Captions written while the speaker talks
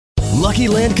Lucky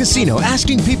Land Casino,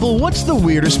 asking people, what's the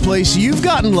weirdest place you've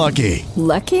gotten lucky?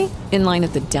 Lucky? In line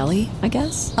at the deli, I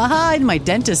guess? Aha, in my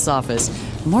dentist's office.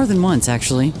 More than once,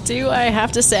 actually. Do I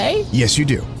have to say? Yes, you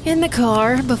do. In the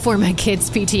car before my kids'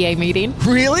 PTA meeting.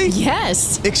 Really?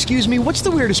 Yes. Excuse me, what's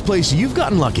the weirdest place you've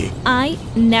gotten lucky? I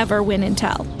never win and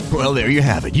tell. Well, there you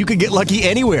have it. You can get lucky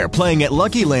anywhere, playing at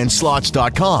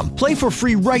LuckyLandSlots.com. Play for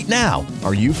free right now.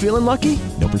 Are you feeling lucky?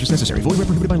 No purchase necessary. Void where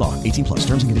prohibited by law. 18 plus.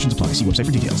 Terms and conditions apply. See website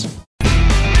for details.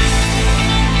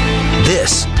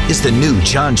 This is the new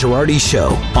John Girardi Show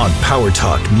on Power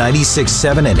Talk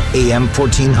 96.7 and AM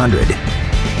 1400.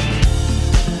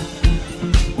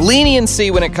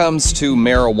 Leniency when it comes to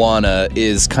marijuana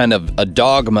is kind of a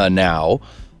dogma now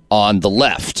on the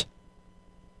left.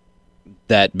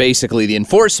 That basically the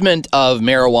enforcement of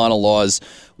marijuana laws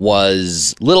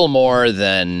was little more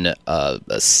than a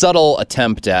subtle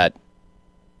attempt at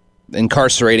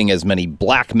incarcerating as many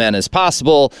black men as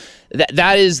possible.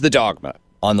 That is the dogma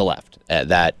on the left.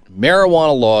 That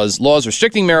marijuana laws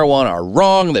restricting marijuana are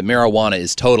wrong, that marijuana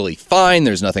is totally fine,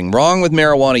 there's nothing wrong with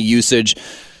marijuana usage.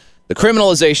 The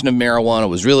criminalization of marijuana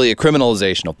was really a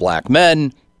criminalization of black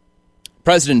men.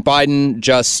 President Biden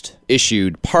just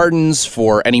issued pardons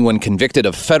for anyone convicted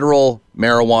of federal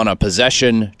marijuana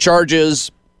possession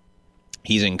charges.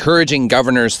 He's encouraging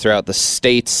governors throughout the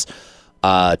states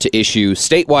to issue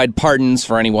statewide pardons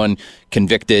for anyone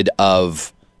convicted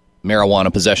of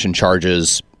marijuana possession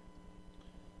charges.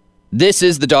 This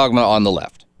is the dogma on the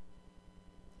left.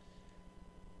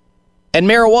 And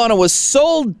marijuana was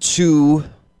sold to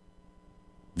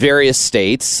various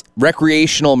states.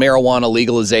 Recreational marijuana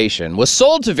legalization was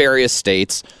sold to various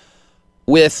states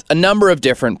with a number of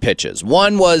different pitches.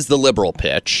 One was the liberal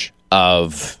pitch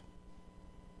of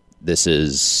this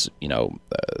is,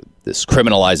 this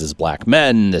criminalizes black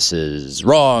men, this is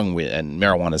wrong, and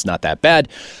marijuana is not that bad.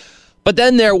 But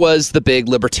then there was the big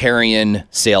libertarian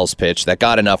sales pitch that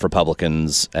got enough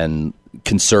Republicans and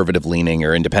conservative-leaning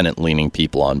or independent-leaning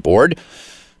people on board,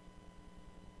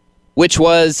 which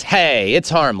was, hey, it's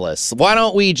harmless. Why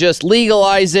don't we just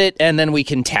legalize it and then we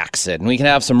can tax it and we can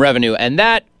have some revenue? And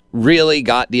that really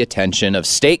got the attention of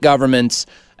state governments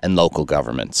and local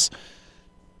governments.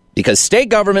 Because state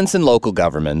governments and local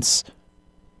governments,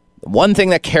 one thing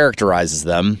that characterizes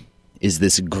them is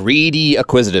this greedy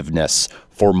acquisitiveness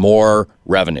for more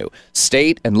revenue.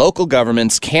 State and local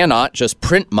governments cannot just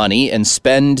print money and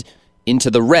spend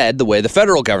into the red the way the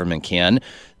federal government can.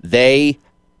 They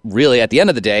really, at the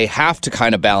end of the day, have to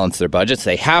kind of balance their budgets.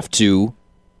 They have to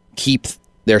keep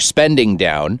their spending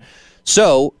down.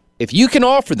 So if you can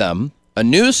offer them a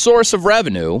new source of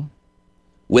revenue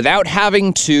without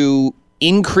having to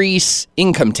increase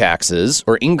income taxes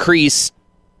or increase,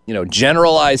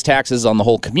 generalized taxes on the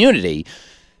whole community,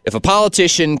 if a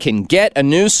politician can get a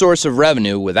new source of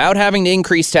revenue without having to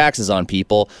increase taxes on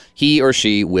people, he or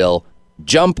she will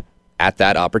jump at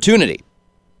that opportunity.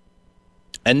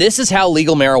 And this is how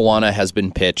legal marijuana has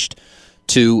been pitched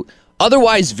to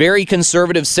otherwise very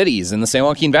conservative cities in the San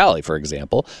Joaquin Valley, for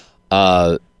example.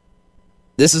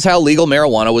 This is how legal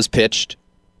marijuana was pitched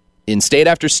in state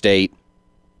after state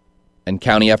and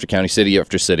county after county, city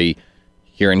after city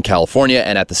here in California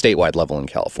and at the statewide level in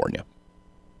California.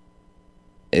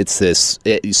 It's this.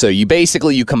 So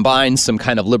you combine some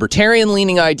kind of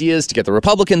libertarian-leaning ideas to get the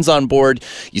Republicans on board.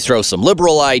 You throw some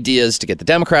liberal ideas to get the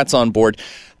Democrats on board.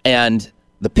 And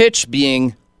the pitch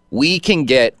being, we can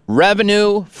get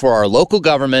revenue for our local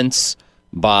governments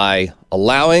by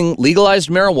allowing legalized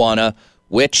marijuana,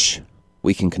 which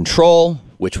we can control,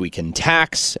 which we can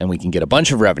tax, and we can get a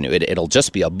bunch of revenue. It'll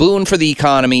just be a boon for the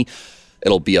economy.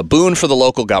 It'll be a boon for the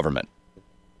local government.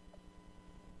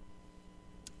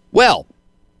 Well,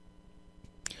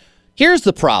 here's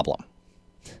the problem,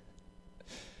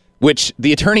 which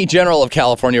the Attorney General of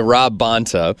California, Rob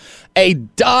Bonta, a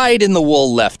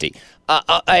dyed-in-the-wool lefty,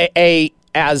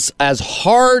 as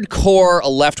hardcore a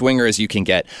left-winger as you can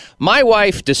get. My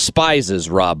wife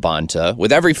despises Rob Bonta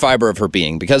with every fiber of her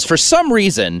being because for some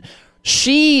reason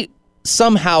she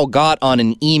somehow got on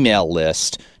an email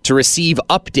list to receive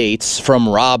updates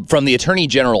from the Attorney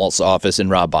General's office in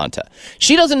Rob Bonta.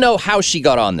 She doesn't know how she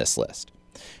got on this list.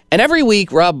 And every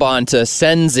week, Rob Bonta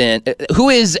sends in, who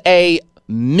is a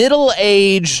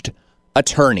middle-aged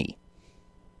attorney.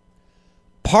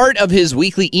 Part of his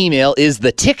weekly email is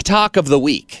the TikTok of the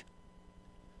week,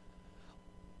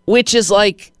 which is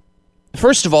like,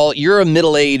 first of all, you're a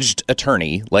middle-aged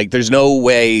attorney. Like, there's no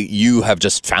way you have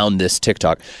just found this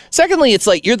TikTok. Secondly, it's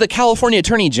like, you're the California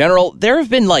Attorney General. There have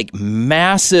been, like,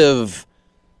 massive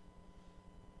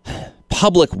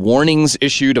public warnings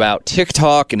issued about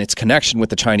TikTok and its connection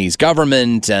with the Chinese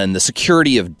government and the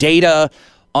security of data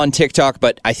on TikTok,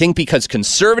 but I think because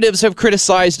conservatives have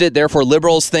criticized it, therefore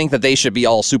liberals think that they should be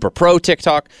all super pro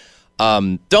TikTok.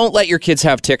 Don't let your kids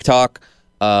have TikTok.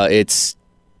 It's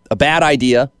a bad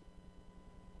idea.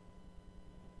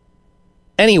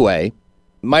 Anyway,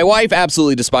 my wife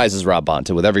absolutely despises Rob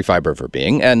Bonta with every fiber of her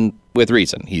being, and with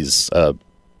reason. He's a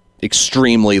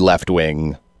extremely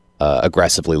left-wing,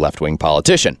 aggressively left-wing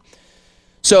politician.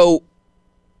 So,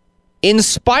 in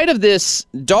spite of this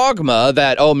dogma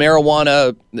that,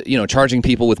 marijuana, charging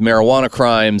people with marijuana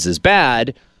crimes is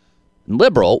bad,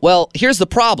 liberal, well, here's the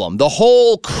problem. The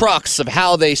whole crux of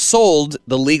how they sold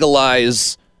the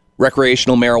legalize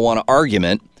recreational marijuana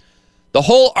argument, the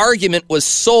whole argument was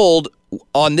sold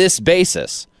on this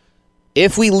basis.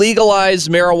 If we legalize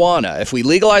marijuana, if we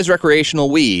legalize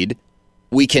recreational weed,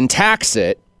 we can tax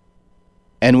it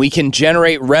and we can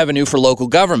generate revenue for local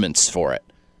governments for it.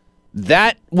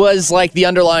 That was like the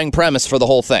underlying premise for the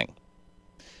whole thing.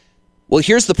 Well,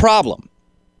 here's the problem.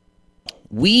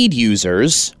 Weed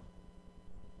users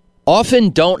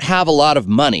often don't have a lot of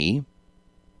money,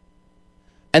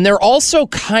 and they're also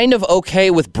kind of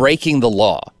okay with breaking the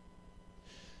law.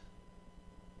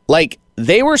 Like,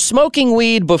 they were smoking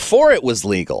weed before it was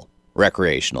legal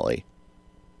recreationally.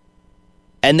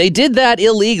 And they did that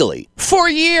illegally for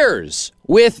years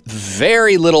with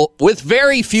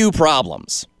very few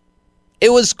problems. It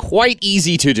was quite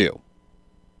easy to do.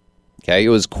 Okay, it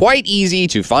was quite easy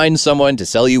to find someone to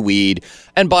sell you weed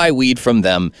and buy weed from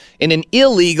them in an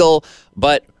illegal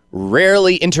but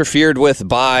rarely interfered with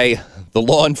by the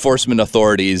law enforcement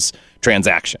authorities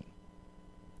transaction.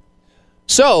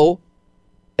 So,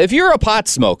 if you're a pot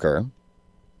smoker,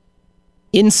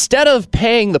 instead of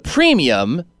paying the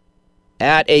premium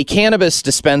at a cannabis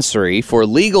dispensary for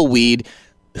legal weed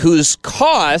whose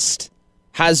cost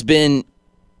has been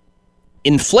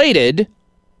inflated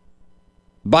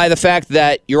by the fact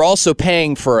that you're also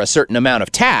paying for a certain amount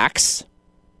of tax,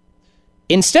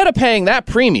 instead of paying that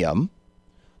premium,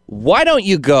 why don't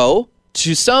you go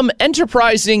to some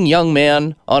enterprising young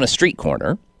man on a street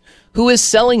corner who is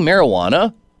selling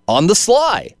marijuana on the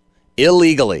sly,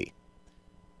 illegally,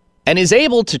 and is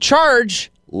able to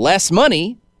charge less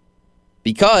money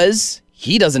because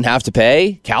he doesn't have to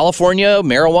pay California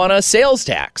marijuana sales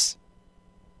tax.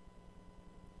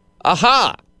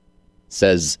 Aha,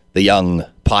 says the young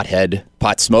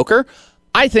pot smoker.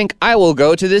 I think I will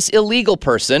go to this illegal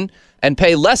person and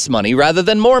pay less money rather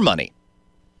than more money.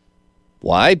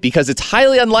 Why? Because it's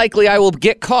highly unlikely I will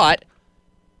get caught.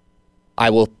 I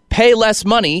will pay less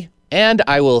money and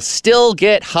I will still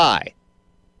get high.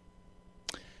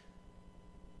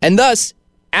 And thus,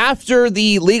 after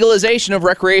the legalization of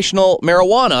recreational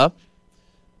marijuana,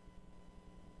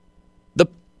 the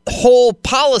whole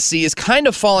policy is kind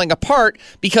of falling apart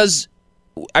because,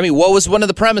 what was one of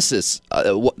the premises?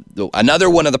 Another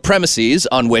one of the premises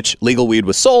on which legal weed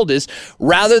was sold is,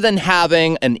 rather than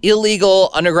having an illegal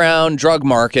underground drug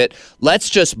market, let's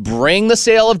just bring the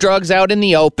sale of drugs out in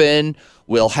the open.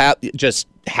 We'll have it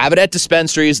at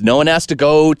dispensaries. No one has to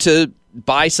go to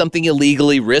buy something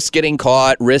illegally, risk getting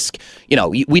caught,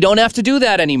 we don't have to do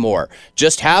that anymore.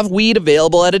 Just have weed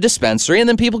available at a dispensary and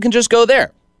then people can just go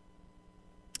there.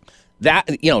 That,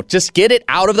 just get it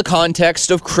out of the context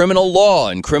of criminal law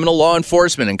and criminal law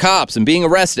enforcement and cops and being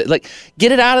arrested. Like,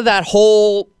 get it out of that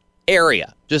whole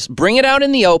area. Just bring it out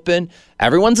in the open.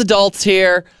 Everyone's adults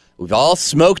here. We've all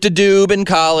smoked a doob in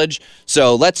college.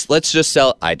 So let's just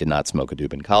sell. I did not smoke a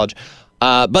doob in college.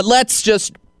 But let's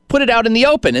just put it out in the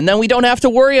open, and then we don't have to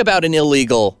worry about an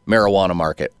illegal marijuana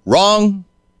market. Wrong.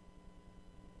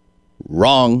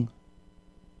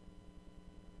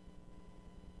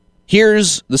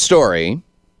 Here's the story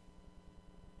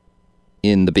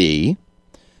in the B.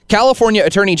 California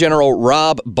Attorney General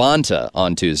Rob Bonta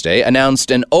on Tuesday announced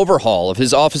an overhaul of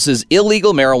his office's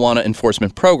illegal marijuana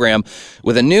enforcement program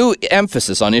with a new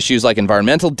emphasis on issues like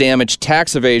environmental damage,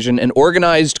 tax evasion, and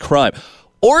organized crime.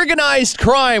 Organized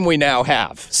crime we now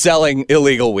have selling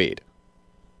illegal weed.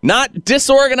 Not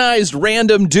disorganized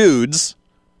random dudes.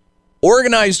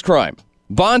 Organized crime.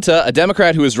 Bonta, a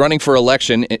Democrat who is running for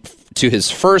election to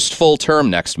his first full term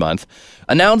next month,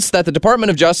 announced that the Department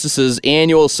of Justice's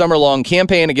annual summer-long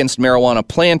campaign against marijuana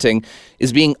planting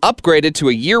is being upgraded to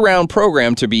a year-round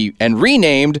program and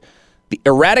renamed the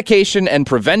Eradication and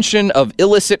Prevention of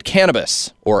Illicit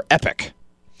Cannabis, or EPIC.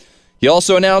 He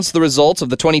also announced the results of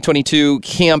the 2022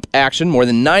 camp action. More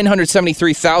than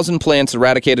 973,000 plants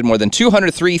eradicated, more than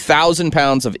 203,000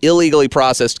 pounds of illegally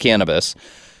processed cannabis,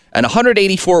 and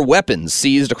 184 weapons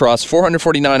seized across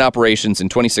 449 operations in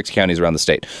 26 counties around the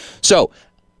state. So,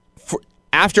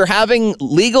 after having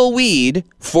legal weed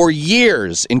for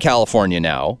years in California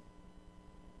now,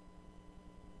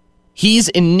 He's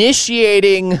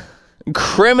initiating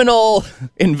criminal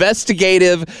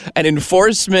investigative and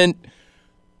enforcement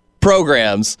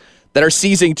programs that are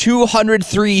seizing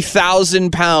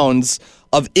 203,000 pounds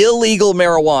of illegal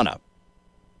marijuana.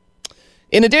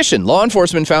 In addition, law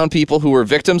enforcement found people who were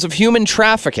victims of human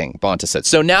trafficking, Bonta said.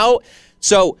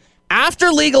 So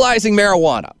after legalizing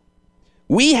marijuana,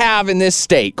 we have in this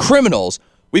state criminals.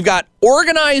 We've got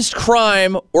organized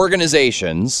crime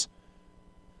organizations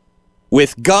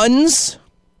with guns,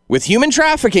 with human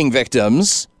trafficking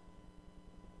victims,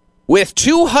 with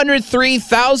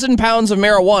 203,000 pounds of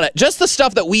marijuana, just the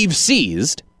stuff that we've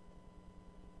seized.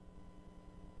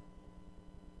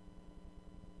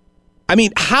 I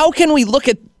mean, how can we look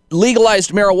at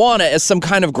legalized marijuana as some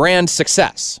kind of grand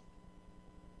success?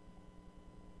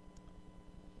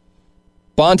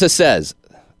 Bonta says,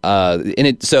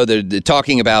 so they're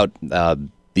talking about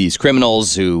these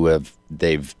criminals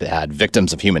they've had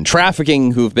victims of human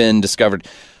trafficking who've been discovered.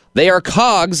 They are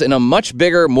cogs in a much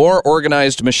bigger, more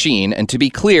organized machine, and to be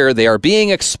clear, they are being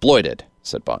exploited,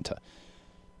 said Bonta.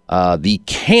 The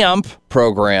CAMP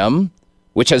program,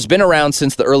 which has been around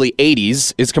since the early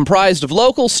 80s, is comprised of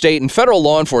local, state, and federal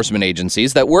law enforcement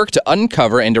agencies that work to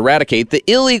uncover and eradicate the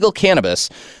illegal cannabis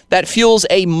that fuels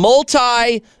a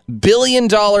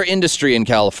multi-billion-dollar industry in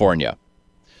California.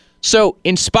 So,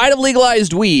 in spite of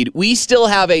legalized weed, we still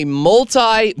have a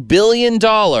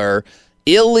multi-billion-dollar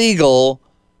illegal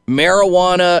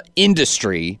marijuana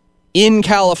industry in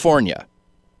California.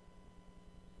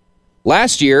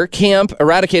 Last year, CAMP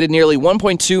eradicated nearly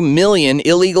 1.2 million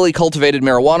illegally cultivated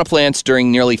marijuana plants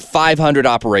during nearly 500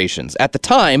 operations. At the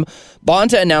time,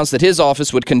 Bonta announced that his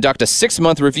office would conduct a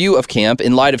 6-month review of CAMP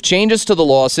in light of changes to the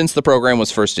law since the program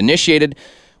was first initiated,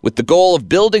 with the goal of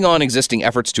building on existing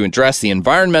efforts to address the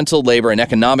environmental, labor, and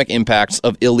economic impacts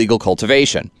of illegal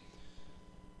cultivation.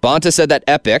 Bonta said that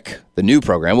EPIC, the new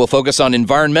program, will focus on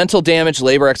environmental damage,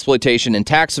 labor exploitation, and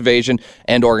tax evasion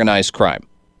and organized crime.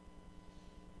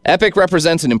 EPIC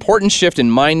represents an important shift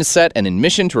in mindset and in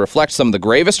mission to reflect some of the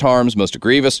gravest harms, most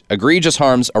egregious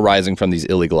harms arising from these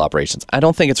illegal operations. I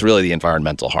don't think it's really the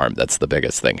environmental harm that's the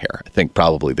biggest thing here. I think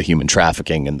probably the human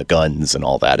trafficking and the guns and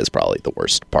all that is probably the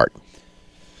worst part.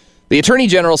 The Attorney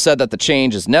General said that the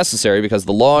change is necessary because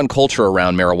the law and culture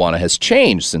around marijuana has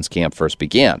changed since CAMP first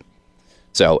began.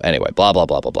 So anyway, blah, blah,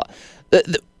 blah, blah, blah.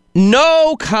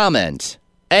 No comment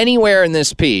anywhere in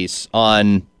this piece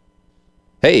on,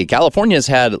 hey, California's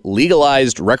had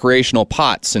legalized recreational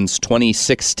pot since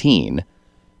 2016.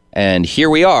 And here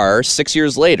we are 6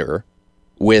 years later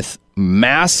with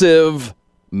massive,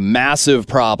 massive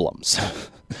problems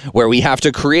where we have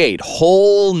to create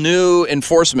whole new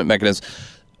enforcement mechanisms.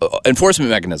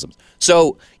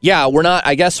 So, yeah, we're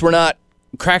not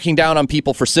cracking down on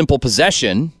people for simple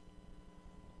possession.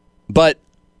 But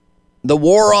the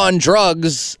war on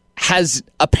drugs has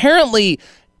apparently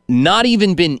not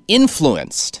even been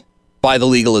influenced by the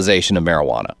legalization of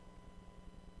marijuana.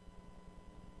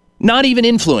 Not even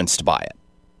influenced by it.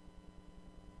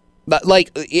 But,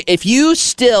 like, if you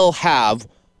still have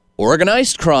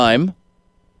organized crime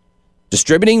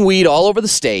distributing weed all over the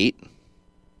state,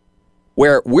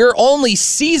 where we're only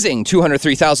seizing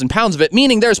 203,000 pounds of it,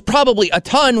 meaning there's probably a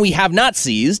ton we have not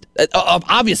seized.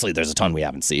 Obviously, there's a ton we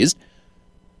haven't seized.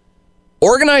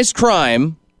 Organized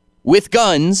crime with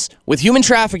guns, with human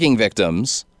trafficking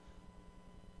victims.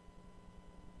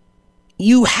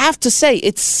 You have to say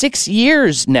it's 6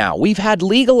 years now. We've had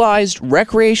legalized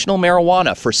recreational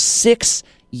marijuana for 6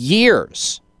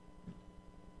 years.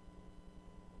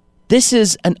 This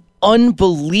is an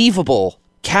unbelievable,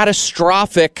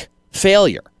 catastrophic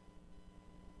failure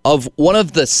of one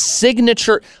of the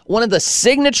signature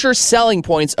selling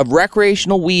points of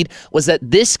recreational weed was that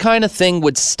this kind of thing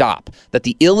would stop, that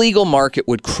the illegal market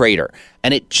would crater,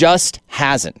 and it just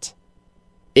hasn't.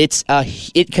 It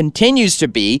continues to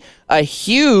be a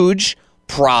huge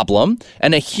problem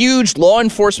and a huge law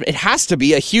enforcement. It has to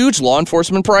be a huge law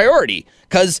enforcement priority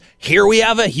because here we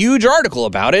have a huge article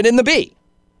about it in the Bee.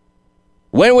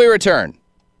 When we return,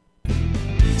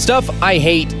 stuff I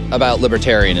hate about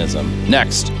libertarianism.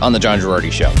 Next on The John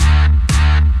Girardi Show.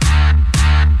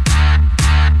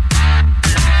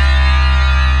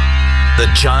 The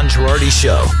John Girardi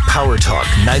Show. Power Talk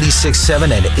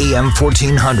 96.7 and AM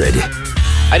 1400.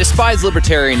 I despise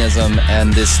libertarianism,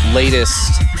 and this latest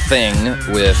thing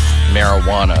with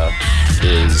marijuana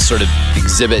is sort of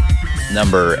exhibit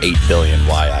number 8 billion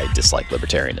why I dislike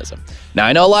libertarianism. Now,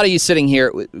 I know a lot of you sitting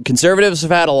here, conservatives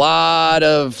have had a lot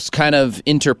of kind of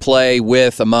interplay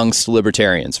with amongst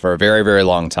libertarians for a very, very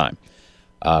long time.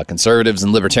 Conservatives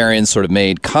and libertarians sort of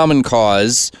made common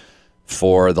cause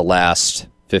for the last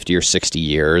 50 or 60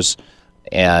 years.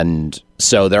 And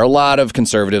so there are a lot of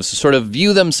conservatives who sort of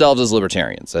view themselves as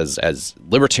libertarians, as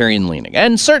libertarian-leaning.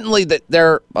 And certainly that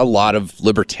there are a lot of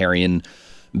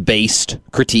libertarian-based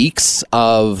critiques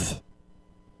of,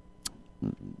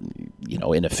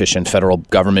 inefficient federal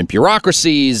government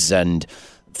bureaucracies and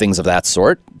things of that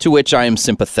sort, to which I am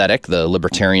sympathetic. The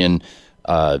libertarian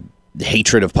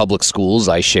hatred of public schools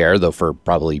I share, though for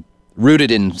probably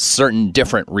rooted in certain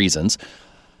different reasons.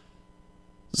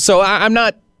 So I'm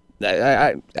not...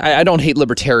 I don't hate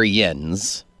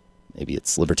libertarians. Maybe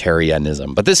it's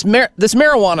libertarianism. But this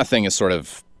marijuana thing is sort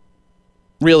of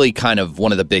really kind of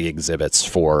one of the big exhibits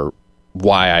for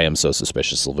why I am so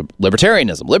suspicious of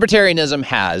libertarianism. Libertarianism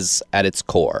has, at its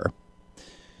core,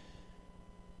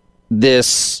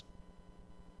 this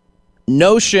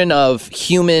notion of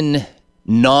human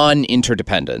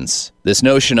non-interdependence, this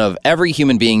notion of every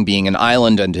human being an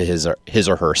island unto his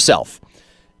or herself,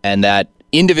 and that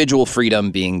individual freedom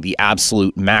being the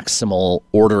absolute maximal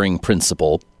ordering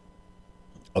principle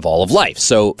of all of life.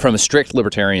 So from a strict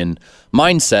libertarian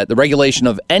mindset, the regulation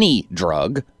of any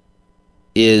drug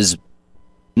is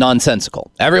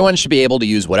nonsensical. Everyone should be able to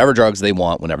use whatever drugs they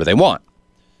want whenever they want.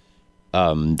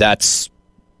 That's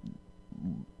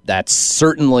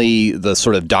certainly the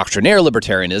sort of doctrinaire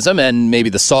libertarianism, and maybe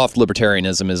the soft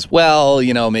libertarianism is, well,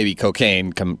 maybe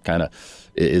cocaine kind of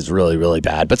is really, really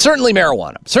bad. But certainly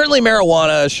marijuana. Certainly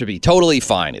marijuana should be totally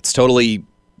fine. It's totally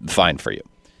fine for you.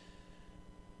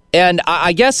 And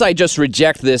I guess I just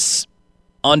reject this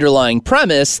underlying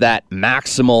premise that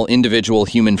maximal individual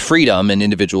human freedom and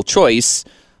individual choice.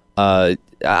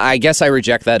 I guess I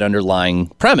reject that underlying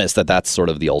premise that that's sort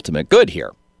of the ultimate good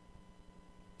here.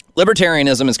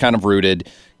 Libertarianism is kind of rooted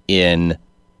in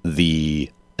the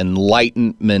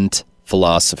Enlightenment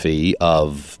philosophy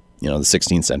of, the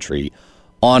 16th century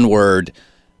onward,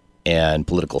 and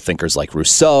political thinkers like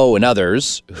Rousseau and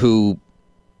others who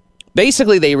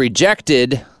basically they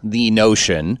rejected the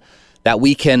notion that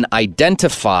we can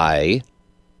identify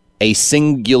a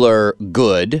singular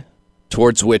good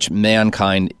towards which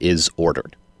mankind is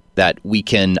ordered, that we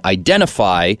can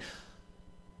identify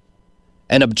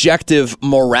an objective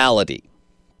morality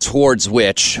towards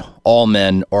which all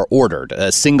men are ordered,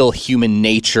 a single human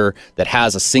nature that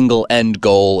has a single end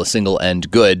goal, a single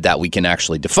end good that we can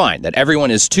actually define, that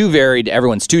everyone is too varied,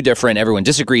 everyone's too different, everyone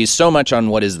disagrees so much on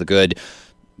what is the good.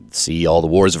 See all the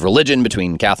wars of religion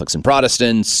between Catholics and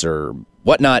Protestants or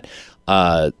whatnot.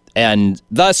 And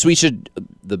thus we should,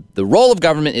 the role of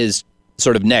government is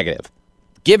sort of negative.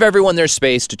 Give everyone their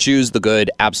space to choose the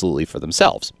good absolutely for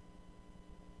themselves.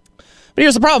 But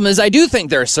here's the problem is I do think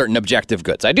there are certain objective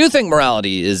goods. I do think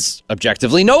morality is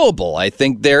objectively knowable. I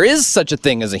think there is such a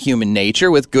thing as a human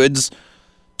nature with goods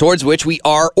towards which we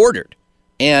are ordered.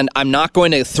 And I'm not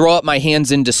going to throw up my hands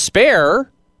in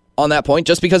despair on that point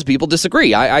just because people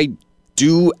disagree. I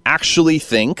do actually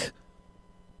think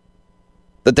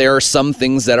that there are some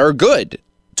things that are good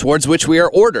towards which we are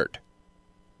ordered.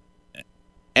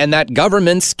 And that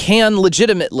governments can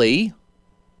legitimately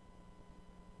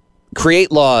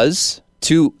create laws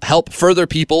to help further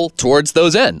people towards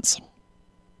those ends.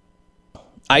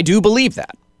 I do believe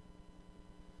that.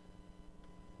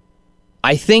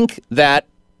 I think that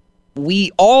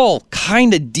we all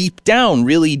kind of deep down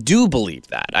really do believe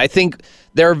that. I think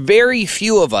there are very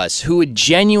few of us who would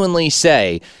genuinely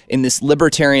say in this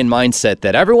libertarian mindset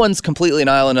that everyone's completely an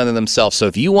island unto themselves. So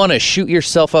if you want to shoot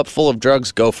yourself up full of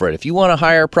drugs, go for it. If you want to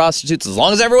hire prostitutes, as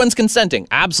long as everyone's consenting,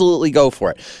 absolutely go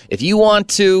for it. If you want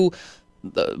to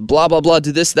blah, blah, blah,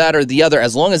 do this, that, or the other,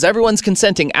 as long as everyone's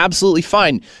consenting, absolutely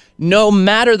fine. No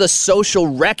matter the social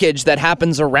wreckage that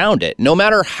happens around it, no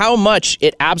matter how much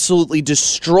it absolutely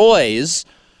destroys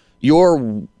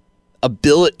your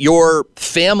ability, your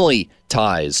family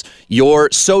ties, your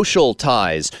social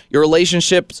ties, your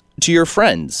relationships to your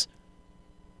friends.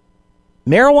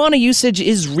 Marijuana usage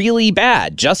is really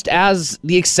bad, just as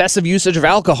the excessive usage of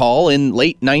alcohol in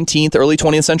late 19th, early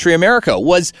 20th century America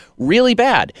was really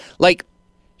bad. Like,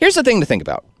 here's the thing to think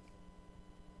about.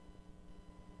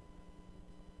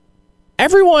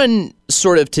 Everyone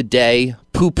sort of today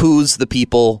poo-poos the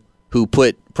people who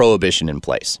put prohibition in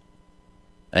place.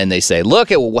 And they say,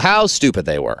 look at how stupid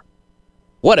they were.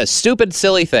 What a stupid,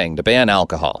 silly thing to ban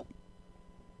alcohol.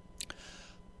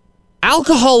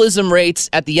 Alcoholism rates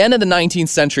at the end of the 19th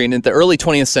century and in the early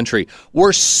 20th century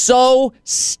were so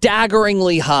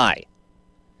staggeringly high.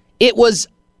 It was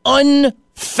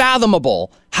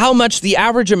unfathomable how much the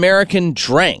average American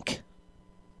drank.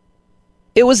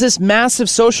 It was this massive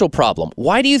social problem.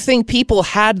 Why do you think people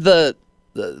had the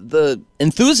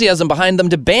enthusiasm behind them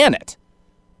to ban it?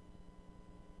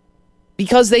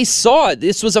 because they saw it.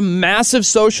 This was a massive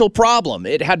social problem.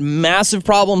 It had massive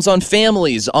problems on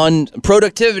families, on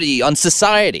productivity, on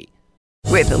society.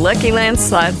 With the Lucky Land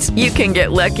Slots, you can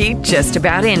get lucky just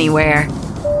about anywhere.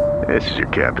 This is your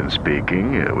captain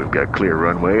speaking. We've got clear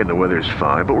runway and the weather's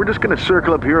fine, but we're just going to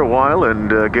circle up here a while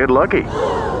and get lucky.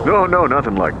 No,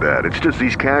 nothing like that. It's just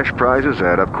these cash prizes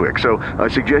add up quick. So I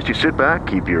suggest you sit back,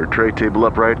 keep your tray table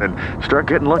upright, and start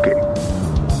getting lucky.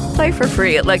 Play for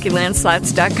free at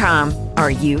LuckyLandSlots.com. Are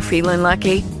you feeling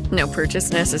lucky? No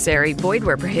purchase necessary. Void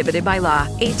where prohibited by law.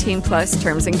 18+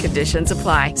 terms and conditions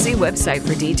apply. See website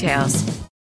for details.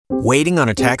 Waiting on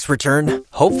a tax return?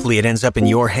 Hopefully it ends up in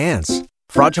your hands.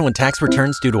 Fraudulent tax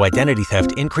returns due to identity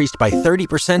theft increased by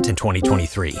 30% in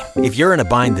 2023. If you're in a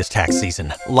bind this tax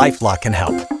season, LifeLock can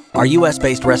help. Our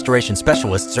U.S.-based restoration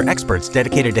specialists are experts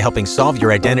dedicated to helping solve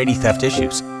your identity theft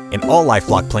issues. And all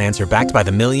LifeLock plans are backed by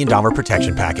the $1 Million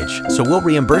Protection Package. So we'll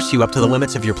reimburse you up to the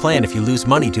limits of your plan if you lose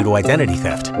money due to identity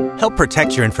theft. Help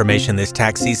protect your information this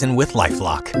tax season with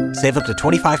LifeLock. Save up to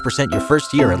 25% your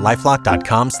first year at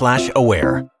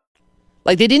LifeLock.com/aware.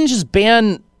 Like, they didn't just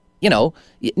ban,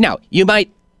 now, you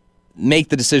might make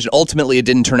the decision. Ultimately, it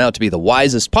didn't turn out to be the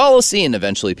wisest policy, and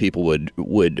eventually people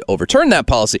would overturn that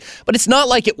policy. But it's not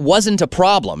like it wasn't a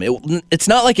problem. It's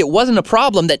not like it wasn't a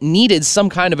problem that needed some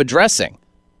kind of addressing.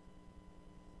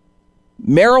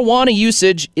 Marijuana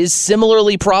usage is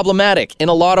similarly problematic in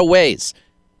a lot of ways.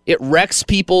 It wrecks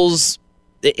people's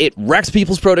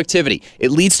productivity. It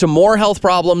leads to more health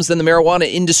problems than the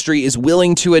marijuana industry is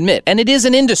willing to admit. And it is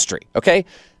an industry, okay?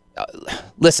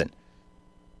 Listen.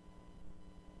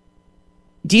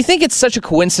 Do you think it's such a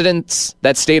coincidence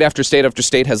that state after state after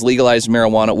state has legalized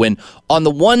marijuana when, on the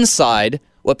one side,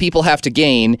 what people have to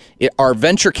gain are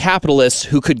venture capitalists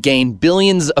who could gain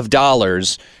billions of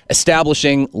dollars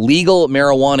establishing legal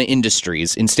marijuana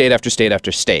industries in state after state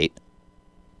after state?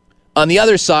 On the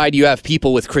other side, you have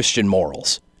people with Christian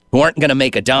morals who aren't going to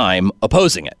make a dime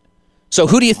opposing it. So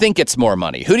who do you think gets more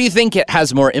money? Who do you think it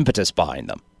has more impetus behind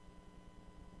them?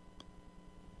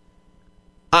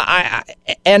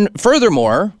 And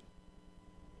furthermore,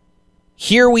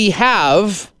 here we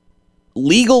have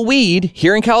legal weed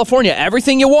here in California.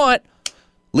 Everything you want.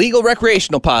 Legal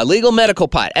recreational pot, legal medical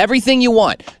pot, everything you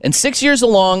want. And 6 years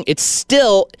along, it's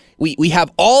still, we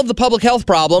have all of the public health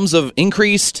problems of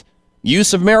increased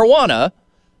use of marijuana,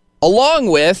 along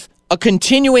with a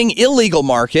continuing illegal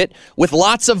market with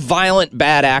lots of violent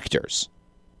bad actors.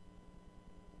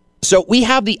 So we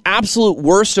have the absolute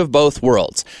worst of both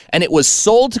worlds. And it was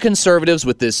sold to conservatives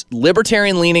with this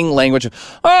libertarian-leaning language of,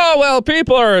 oh, well,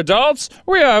 people are adults.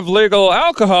 We have legal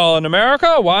alcohol in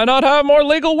America. Why not have more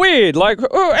legal weed? Like,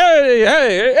 oh,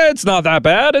 hey, it's not that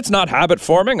bad. It's not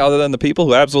habit-forming, other than the people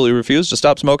who absolutely refuse to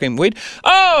stop smoking weed.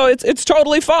 Oh, it's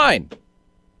totally fine.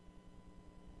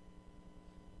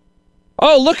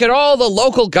 Oh, look at all the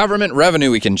local government revenue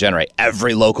we can generate.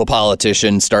 Every local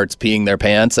politician starts peeing their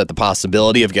pants at the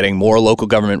possibility of getting more local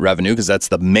government revenue, because that's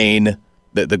the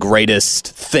greatest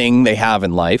thing they have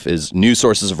in life is new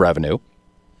sources of revenue.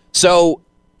 So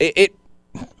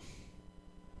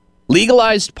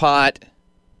legalized pot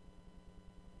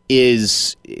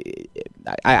is,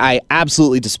 I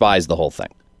absolutely despise the whole thing.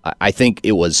 I think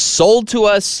it was sold to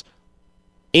us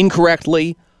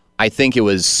incorrectly. I think it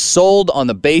was sold on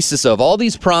the basis of all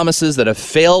these promises that have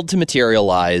failed to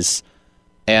materialize.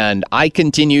 And I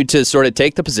continue to sort of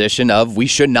take the position of we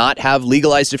should not have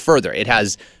legalized it further. It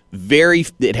has very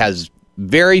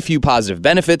few positive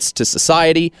benefits to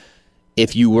society.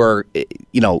 If you were,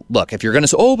 look, if you're going to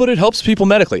say, oh, but it helps people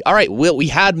medically. All right, we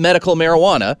had medical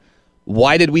marijuana.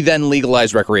 Why did we then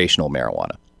legalize recreational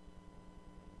marijuana?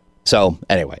 So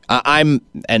anyway,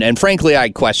 and frankly,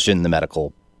 I question the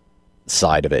medical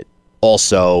side of it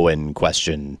also, and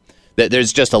question that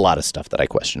there's just a lot of stuff that I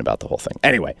question about the whole thing.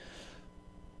 Anyway,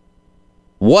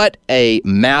 what a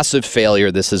massive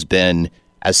failure this has been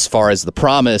as far as the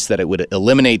promise that it would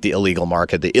eliminate the illegal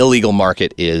market. The illegal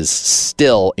market is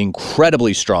still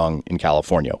incredibly strong in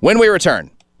California. When we return,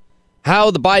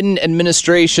 how the Biden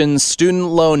administration's student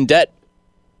loan debt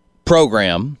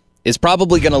program is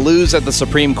probably going to lose at the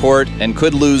Supreme Court and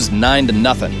could lose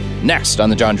 9-0. Next on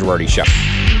The John Girardi Show.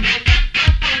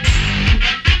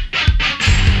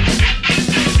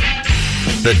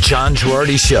 The John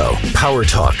Girardi Show, Power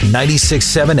Talk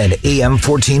 96.7 and AM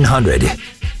 1400.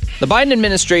 The Biden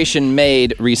administration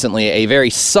made recently a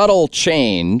very subtle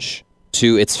change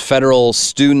to its federal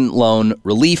student loan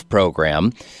relief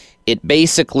program. It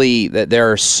basically,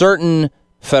 there are certain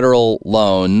federal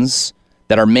loans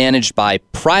that are managed by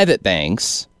private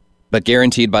banks, but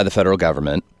guaranteed by the federal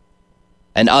government,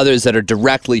 and others that are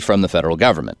directly from the federal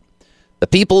government. The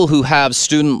people who have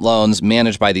student loans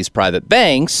managed by these private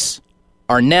banks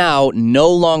are now no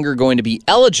longer going to be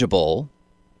eligible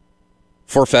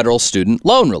for federal student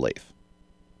loan relief.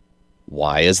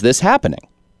 Why is this happening?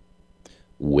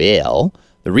 Well,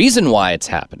 the reason why it's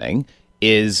happening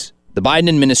is the Biden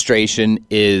administration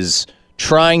is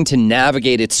trying to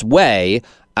navigate its way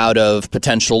out of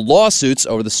potential lawsuits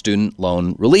over the student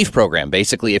loan relief program.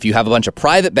 Basically, if you have a bunch of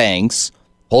private banks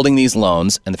holding these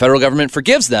loans and the federal government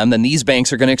forgives them, then these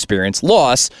banks are going to experience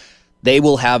loss. They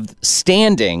will have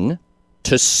standing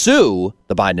to sue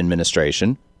the Biden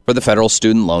administration for the federal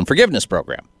student loan forgiveness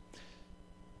program.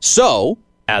 So,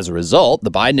 as a result,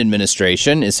 the Biden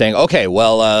administration is saying, okay,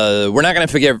 well, we're not going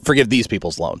to forgive these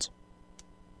people's loans.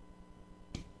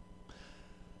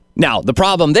 Now, the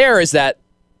problem there is that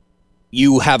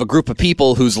you have a group of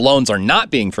people whose loans are not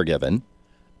being forgiven,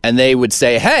 and they would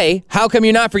say, hey, how come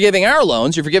you're not forgiving our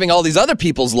loans? You're forgiving all these other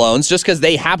people's loans just because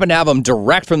they happen to have them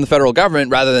direct from the federal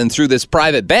government rather than through this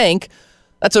private bank.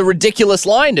 That's a ridiculous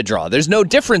line to draw. There's no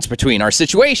difference between our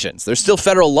situations. There's still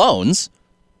federal loans.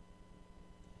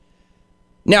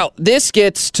 Now, this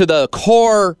gets to the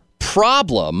core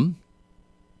problem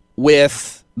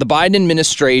with the Biden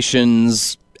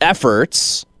administration's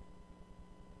efforts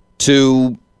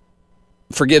to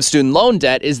forgive student loan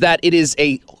debt is that it is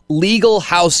a legal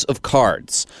house of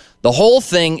cards. The whole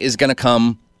thing is going to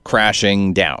come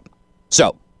crashing down.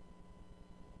 So,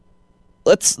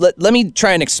 let me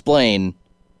try and explain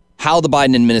how the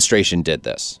Biden administration did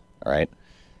this, all right?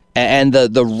 And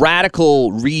the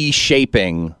radical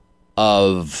reshaping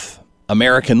of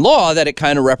American law that it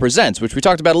kind of represents, which we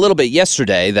talked about a little bit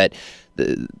yesterday, that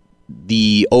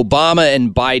the Obama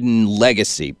and Biden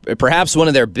legacy, perhaps one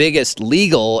of their biggest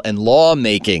legal and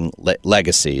lawmaking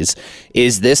legacies,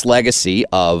 is this legacy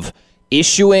of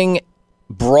issuing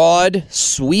broad,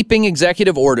 sweeping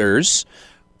executive orders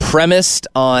premised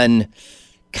on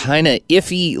kind of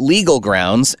iffy legal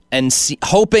grounds and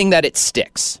hoping that it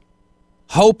sticks,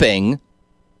 hoping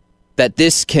that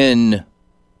this can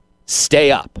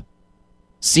stay up,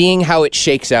 seeing how it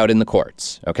shakes out in the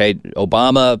courts. Okay,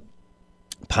 Obama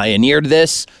pioneered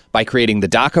this by creating the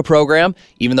DACA program,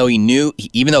 even though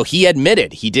he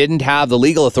admitted he didn't have the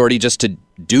legal authority just to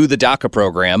do the DACA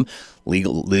program,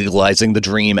 legalizing the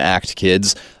DREAM Act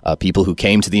kids, people who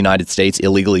came to the United States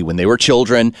illegally when they were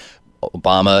children.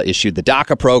 Obama issued the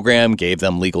DACA program, gave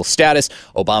them legal status.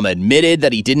 Obama admitted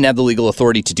that he didn't have the legal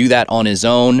authority to do that on his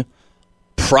own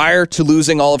prior to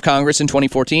losing all of Congress in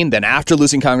 2014. Then after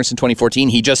losing Congress in 2014,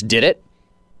 he just did it.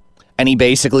 And he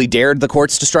basically dared the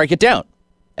courts to strike it down.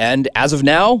 And as of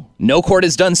now, no court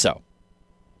has done so.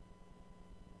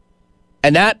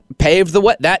 And that paved the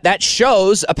way. That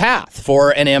shows a path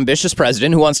for an ambitious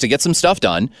president who wants to get some stuff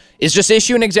done, is just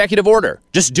issue an executive order.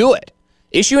 Just do it.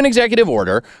 Issue an executive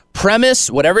order,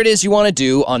 premise whatever it is you want to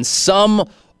do on some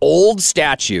old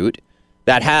statute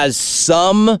that has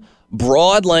some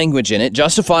broad language in it,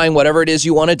 justifying whatever it is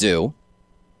you want to do,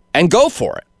 and go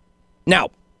for it.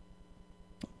 Now,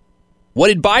 what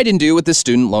did Biden do with the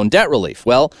student loan debt relief?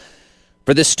 Well,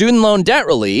 for the student loan debt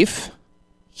relief,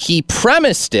 he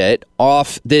premised it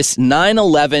off this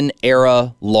 9/11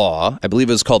 era law. I believe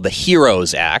it was called the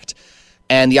HEROES Act.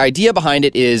 And the idea behind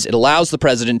it is it allows the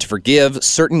president to forgive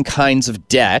certain kinds of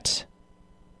debt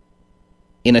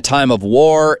in a time of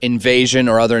war, invasion,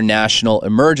 or other national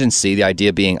emergency. The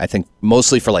idea being, I think,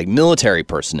 mostly for like military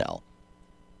personnel.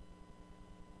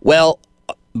 Well,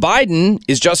 Biden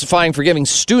is justifying forgiving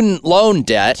student loan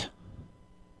debt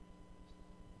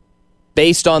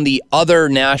based on the other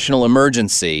national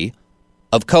emergency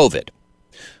of COVID,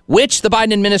 which the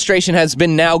Biden administration has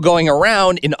been now going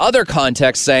around in other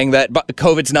contexts saying that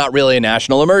COVID's not really a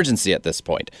national emergency at this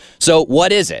point. So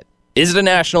what is it? Is it a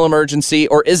national emergency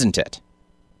or isn't it?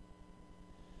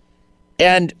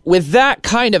 And with that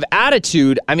kind of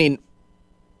attitude, I mean,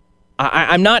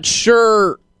 I'm not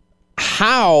sure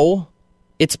how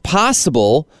it's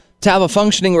possible to have a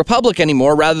functioning republic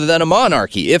anymore rather than a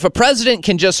monarchy. If a president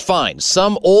can just find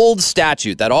some old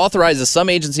statute that authorizes some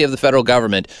agency of the federal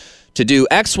government to do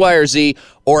X, Y, or Z,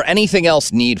 or anything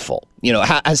else needful, you know,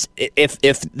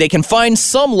 if they can find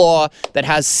some law that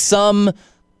has some,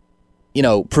 you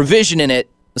know, provision in it,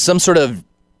 some sort of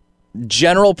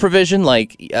general provision,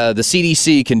 like the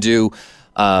CDC can do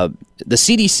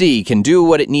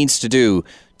what it needs to do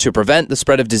to prevent the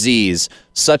spread of disease,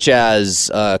 such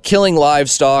as killing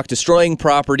livestock, destroying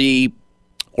property,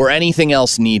 or anything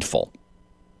else needful.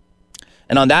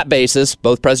 And on that basis,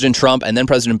 both President Trump and then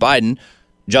President Biden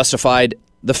justified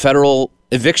the federal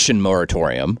eviction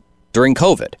moratorium during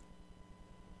COVID.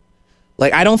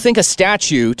 Like, I don't think a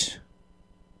statute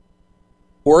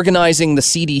organizing the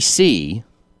CDC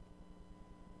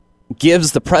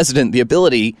gives the president the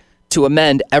ability to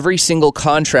amend every single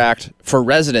contract for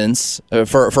residents,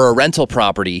 for a rental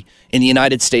property in the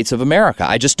United States of America.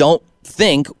 I just don't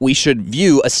think we should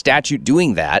view a statute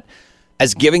doing that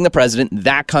as giving the president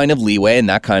that kind of leeway and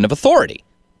that kind of authority.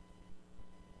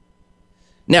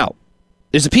 Now,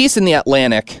 there's a piece in The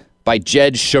Atlantic by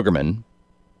Jed Sugarman,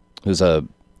 who's a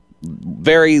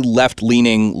very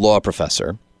left-leaning law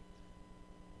professor,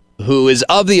 who is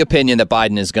of the opinion that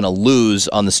Biden is going to lose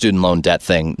on the student loan debt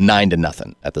thing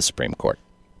 9-0 at the Supreme Court.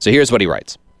 So here's what he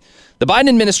writes. The Biden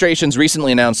administration's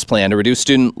recently announced plan to reduce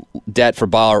student debt for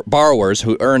borrowers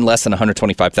who earn less than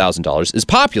 $125,000 is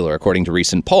popular, according to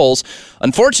recent polls.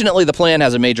 Unfortunately, the plan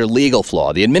has a major legal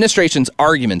flaw. The administration's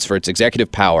arguments for its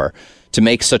executive power to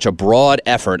make such a broad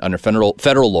effort under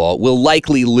federal law will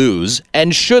likely lose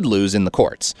and should lose in the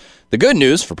courts. The good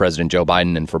news for President Joe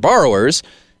Biden and for borrowers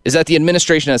is that the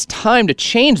administration has time to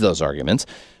change those arguments.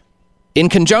 In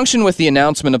conjunction with the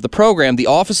announcement of the program, the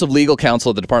Office of Legal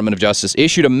Counsel of the Department of Justice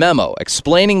issued a memo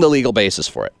explaining the legal basis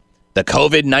for it, the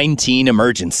COVID-19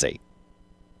 emergency.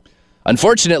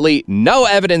 Unfortunately, no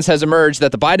evidence has emerged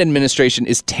that the Biden administration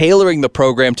is tailoring the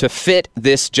program to fit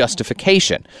this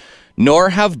justification, nor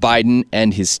have Biden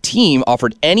and his team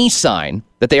offered any sign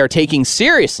that they are taking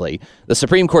seriously the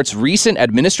Supreme Court's recent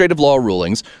administrative law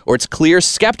rulings or its clear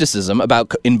skepticism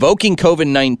about invoking the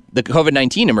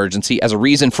COVID-19 emergency as a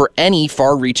reason for any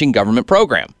far-reaching government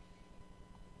program.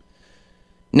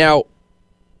 Now,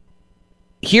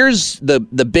 here's the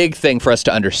big thing for us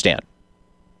to understand.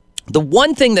 The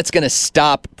one thing that's going to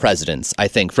stop presidents, I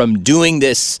think, from doing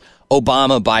this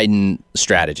Obama-Biden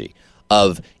strategy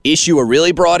of issue a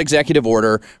really broad executive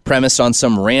order premised on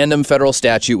some random federal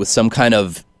statute with some kind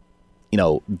of,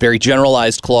 very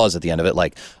generalized clause at the end of it,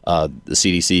 like the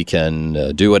CDC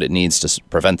can do what it needs to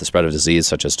prevent the spread of disease,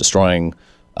 such as destroying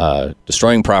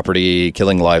property,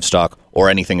 killing livestock, or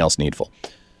anything else needful.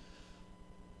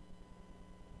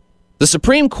 The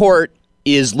Supreme Court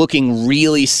is looking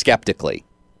really skeptically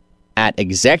at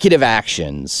executive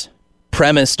actions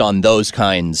premised on those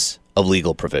kinds of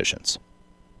legal provisions.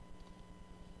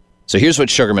 So here's what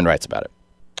Sugarman writes about it.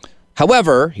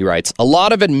 However, he writes, a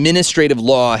lot of administrative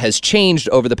law has changed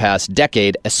over the past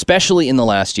decade, especially in the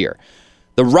last year.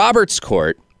 The Roberts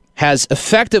Court has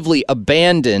effectively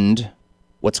abandoned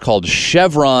what's called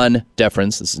Chevron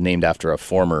deference. This is named after a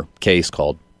former case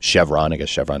called Chevron. I guess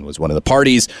Chevron was one of the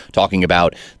parties talking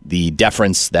about the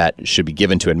deference that should be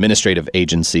given to administrative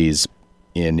agencies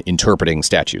in interpreting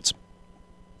statutes.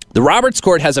 The Roberts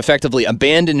Court has effectively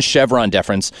abandoned Chevron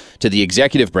deference to the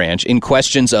executive branch in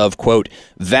questions of, quote,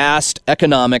 vast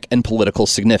economic and political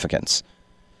significance.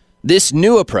 This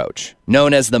new approach,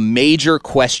 known as the major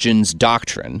questions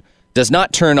doctrine, does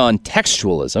not turn on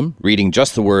textualism, reading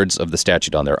just the words of the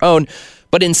statute on their own,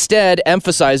 but instead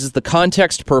emphasizes the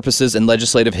context, purposes, and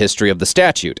legislative history of the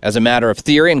statute. As a matter of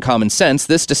theory and common sense,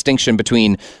 this distinction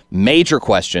between major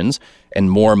questions and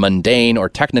more mundane or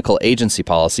technical agency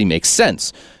policy makes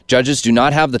sense. Judges do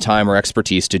not have the time or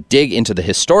expertise to dig into the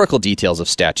historical details of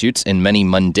statutes in many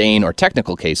mundane or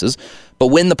technical cases, but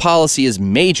when the policy is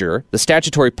major, the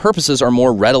statutory purposes are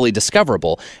more readily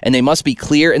discoverable, and they must be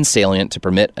clear and salient to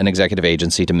permit an executive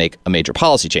agency to make a major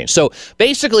policy change. So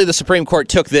basically, the Supreme Court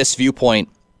took this viewpoint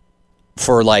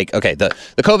for the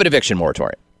COVID eviction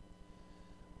moratorium.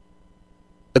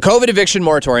 The COVID eviction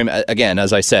moratorium, again,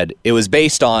 as I said, it was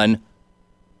based on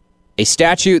a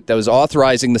statute that was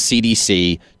authorizing the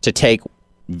CDC to take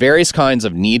various kinds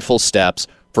of needful steps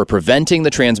for preventing the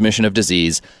transmission of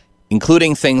disease,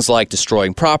 including things like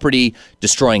destroying property,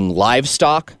 destroying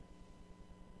livestock,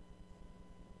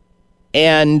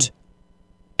 and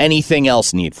anything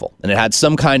else needful. And it had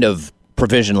some kind of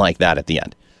provision like that at the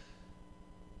end.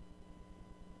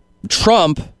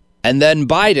 Trump and then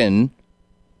Biden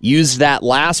used that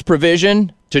last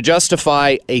provision to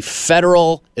justify a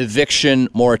federal eviction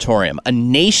moratorium, a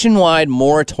nationwide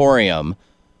moratorium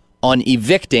on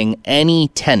evicting any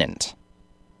tenant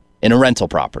in a rental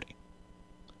property.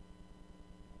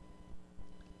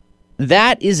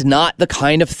 That is not the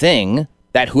kind of thing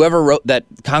that whoever wrote that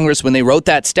Congress, when they wrote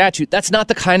that statute, that's not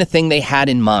the kind of thing they had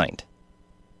in mind.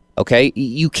 Okay?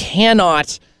 You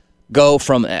cannot go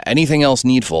from anything else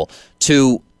needful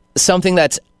to something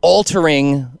that's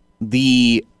altering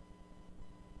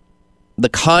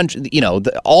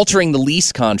altering the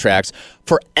lease contracts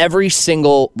for every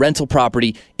single rental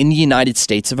property in the United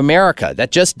States of America.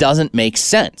 That just doesn't make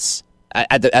sense.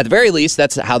 At the very least,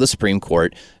 that's how the Supreme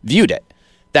Court viewed it.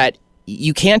 That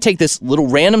you can't take this little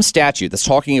random statute that's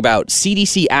talking about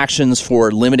CDC actions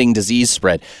for limiting disease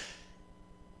spread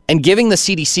and giving the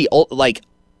CDC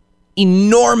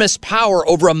enormous power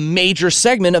over a major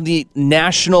segment of the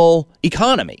national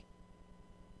economy.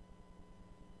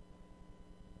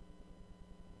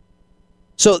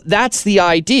 So that's the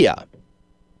idea,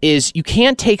 is you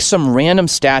can't take some random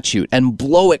statute and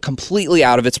blow it completely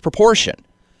out of its proportion.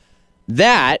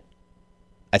 That,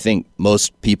 I think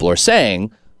most people are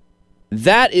saying,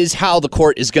 that is how the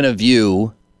court is going to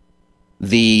view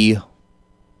the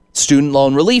student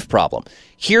loan relief problem.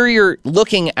 Here you're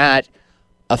looking at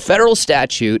a federal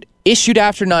statute issued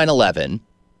after 9/11.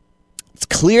 It's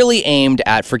clearly aimed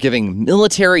at forgiving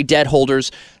military debt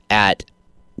holders, at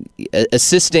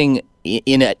assisting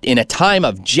in a time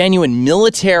of genuine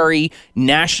military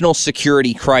national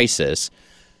security crisis,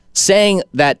 saying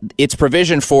that its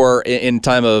provision for in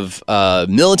time of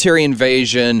military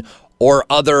invasion or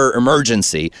other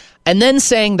emergency, and then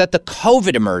saying that the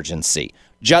COVID emergency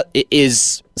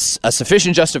is a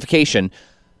sufficient justification,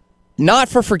 not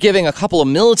for forgiving a couple of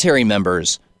military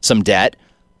members some debt,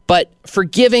 but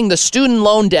forgiving the student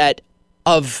loan debt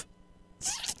of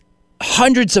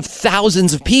hundreds of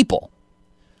thousands of people,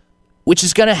 which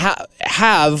is going to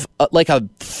have like a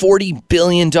 $40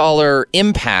 billion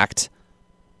impact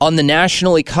on the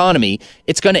national economy.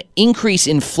 It's going to increase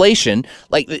inflation.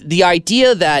 Like the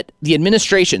idea that the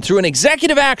administration, through an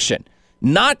executive action,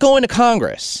 not going to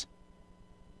Congress,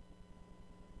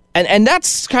 and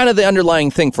that's kind of the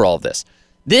underlying thing for all of this.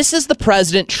 This is the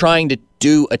president trying to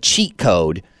do a cheat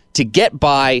code to get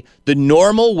by the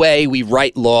normal way we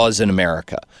write laws in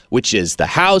America, which is the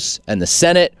House and the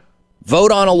Senate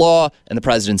vote on a law and the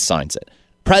president signs it.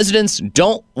 Presidents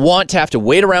don't want to have to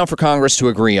wait around for Congress to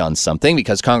agree on something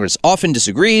because Congress often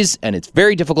disagrees, and it's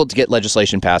very difficult to get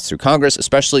legislation passed through Congress,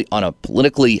 especially on a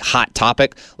politically hot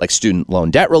topic like student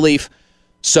loan debt relief.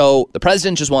 So the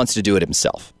president just wants to do it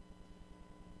himself.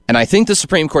 And I think the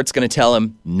Supreme Court's going to tell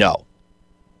him, no.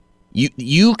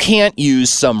 You can't use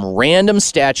some random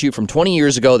statute from 20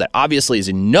 years ago that obviously is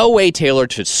in no way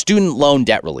tailored to student loan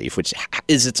debt relief, which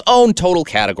is its own total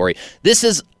category. This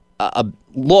is a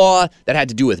law that had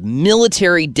to do with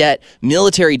military debt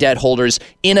holders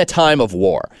in a time of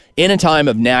war, in a time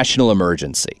of national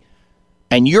emergency.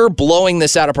 And you're blowing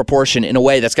this out of proportion in a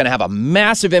way that's going to have a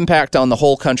massive impact on the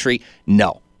whole country.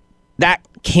 No, that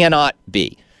cannot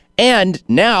be. And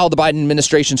now the Biden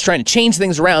administration is trying to change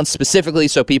things around specifically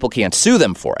so people can't sue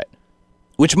them for it,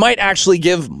 which might actually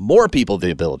give more people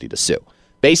the ability to sue.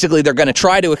 Basically, they're going to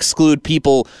try to exclude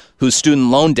people whose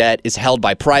student loan debt is held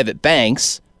by private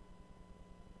banks,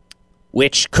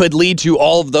 which could lead to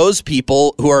all of those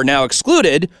people who are now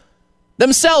excluded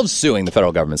themselves suing the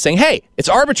federal government, saying, hey, it's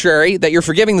arbitrary that you're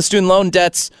forgiving the student loan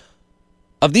debts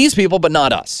of these people, but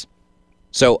not us.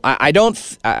 So I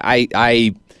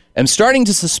am starting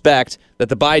to suspect that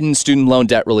the Biden student loan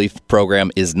debt relief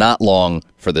program is not long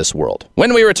for this world.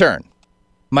 When we return,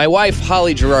 my wife,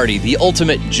 Holly Girardi, the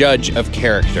ultimate judge of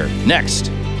character, next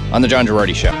on The John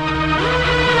Girardi Show.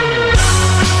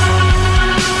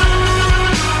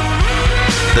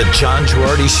 The John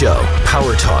Girardi Show,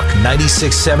 Power Talk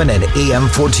 96.7 and AM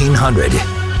 1400.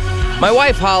 My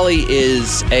wife, Holly,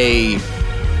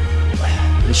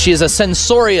 she is a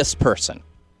censorious person.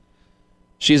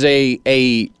 She's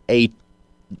a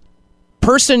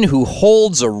person who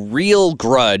holds a real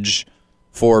grudge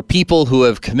for people who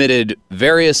have committed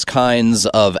various kinds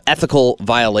of ethical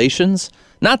violations.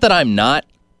 Not that I'm not,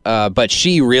 but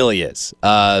she really is.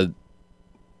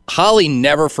 Holly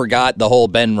never forgot the whole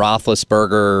Ben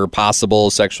Roethlisberger possible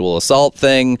sexual assault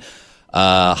thing.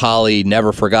 Holly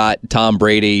never forgot Tom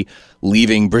Brady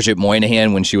leaving Bridget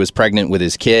Moynihan when she was pregnant with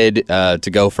his kid to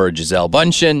go for Gisele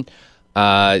Bündchen.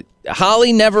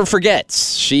 Holly never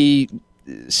forgets. She's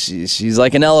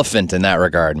like an elephant in that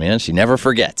regard, man. She never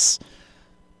forgets.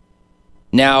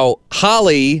 Now,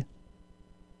 Holly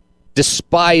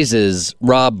despises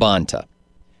Rob Bonta.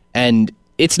 And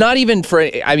it's not even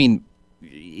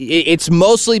it's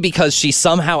mostly because she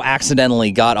somehow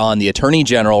accidentally got on the Attorney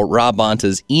General, Rob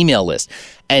Bonta's email list.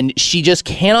 And she just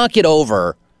cannot get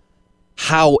over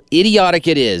how idiotic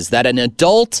it is that an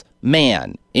adult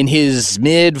man in his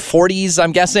mid-40s,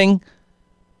 I'm guessing,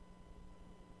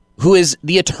 who is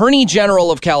the Attorney General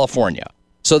of California,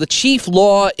 so the chief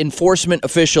law enforcement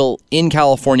official in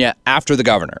California after the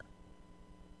governor,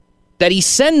 that he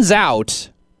sends out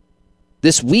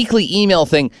this weekly email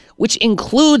thing, which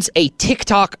includes a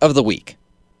TikTok of the week.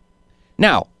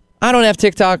 Now, I don't have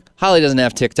TikTok. Holly doesn't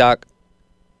have TikTok.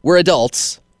 We're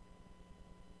adults.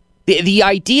 The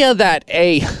idea that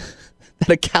a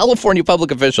California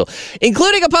public official,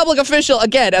 including a public official,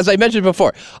 again, as I mentioned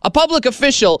before, a public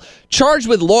official charged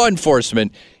with law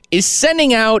enforcement is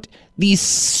sending out these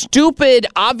stupid,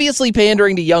 obviously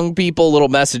pandering to young people little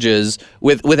messages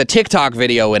with a TikTok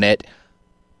video in it,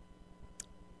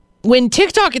 when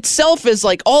TikTok itself is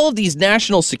like all of these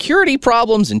national security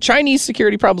problems and Chinese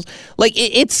security problems. Like,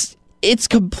 it's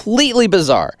completely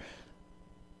bizarre.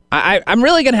 I'm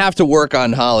really going to have to work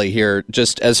on Holly here,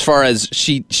 just as far as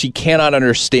she cannot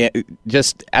understand,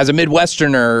 just as a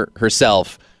Midwesterner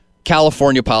herself,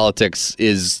 California politics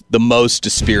is the most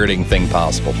dispiriting thing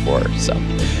possible for her. So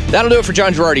that'll do it for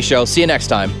John Girardi Show. See you next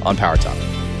time on Power Talk.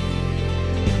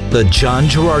 The John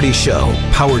Girardi Show,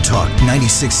 Power Talk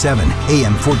 96.7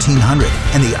 AM 1400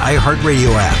 and the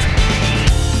iHeartRadio app.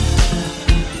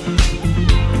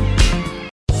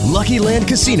 Lucky Land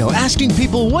Casino, asking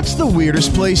people, what's the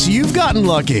weirdest place you've gotten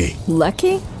lucky?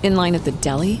 Lucky? In line at the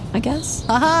deli, I guess?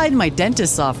 Aha, in my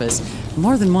dentist's office.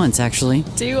 More than once, actually.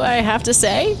 Do I have to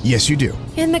say? Yes, you do.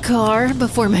 In the car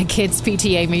before my kids'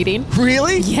 PTA meeting.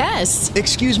 Really? Yes.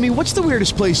 Excuse me, what's the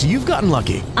weirdest place you've gotten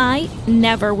lucky? I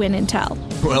never win and tell.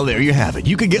 Well, there you have it.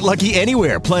 You can get lucky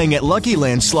anywhere, playing at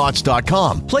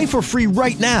LuckyLandSlots.com. Play for free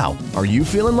right now. Are you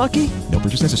feeling lucky? No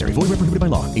purchase necessary. Void where prohibited by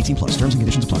law. 18+. Terms and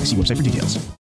conditions apply. See website for details.